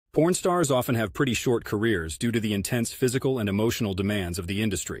Porn stars often have pretty short careers due to the intense physical and emotional demands of the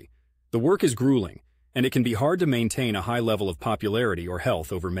industry. The work is grueling, and it can be hard to maintain a high level of popularity or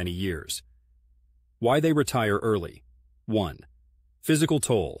health over many years. Why they retire early. 1. Physical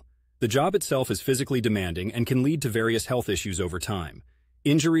toll. The job itself is physically demanding and can lead to various health issues over time.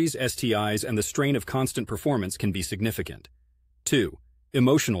 Injuries, STIs, and the strain of constant performance can be significant. 2.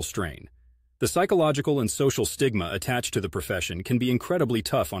 Emotional strain. The psychological and social stigma attached to the profession can be incredibly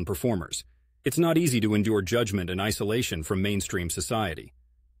tough on performers. It's not easy to endure judgment and isolation from mainstream society.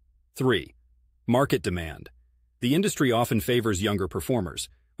 3. Market demand. The industry often favors younger performers,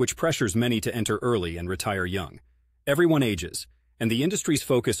 which pressures many to enter early and retire young. Everyone ages, and the industry's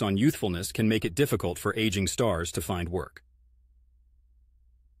focus on youthfulness can make it difficult for aging stars to find work.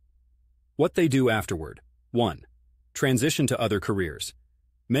 What they do afterward. 1. Transition to other careers.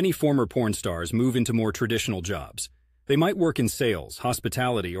 Many former porn stars move into more traditional jobs. They might work in sales,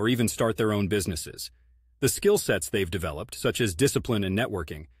 hospitality, or even start their own businesses. The skill sets they've developed, such as discipline and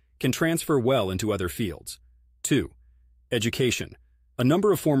networking, can transfer well into other fields. 2. Education. A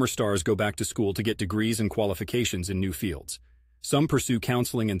number of former stars go back to school to get degrees and qualifications in new fields. Some pursue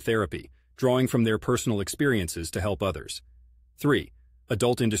counseling and therapy, drawing from their personal experiences to help others. 3.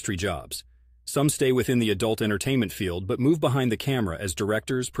 Adult industry jobs. Some stay within the adult entertainment field but move behind the camera as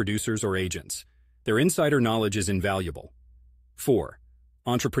directors, producers, or agents. Their insider knowledge is invaluable. 4.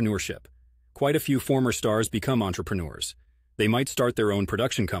 Entrepreneurship. Quite a few former stars become entrepreneurs. They might start their own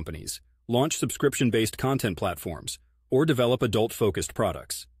production companies, launch subscription-based content platforms, or develop adult-focused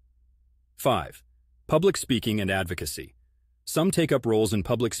products. 5. Public speaking and advocacy. Some take up roles in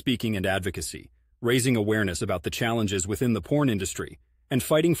public speaking and advocacy, raising awareness about the challenges within the porn industry and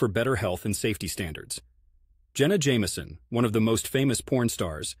fighting for better health and safety standards. Jenna Jameson, one of the most famous porn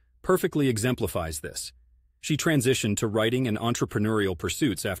stars, perfectly exemplifies this. She transitioned to writing and entrepreneurial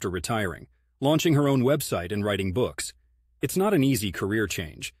pursuits after retiring, launching her own website and writing books. It's not an easy career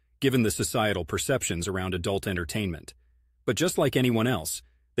change, given the societal perceptions around adult entertainment. But just like anyone else,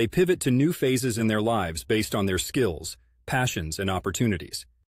 they pivot to new phases in their lives based on their skills, passions, and opportunities.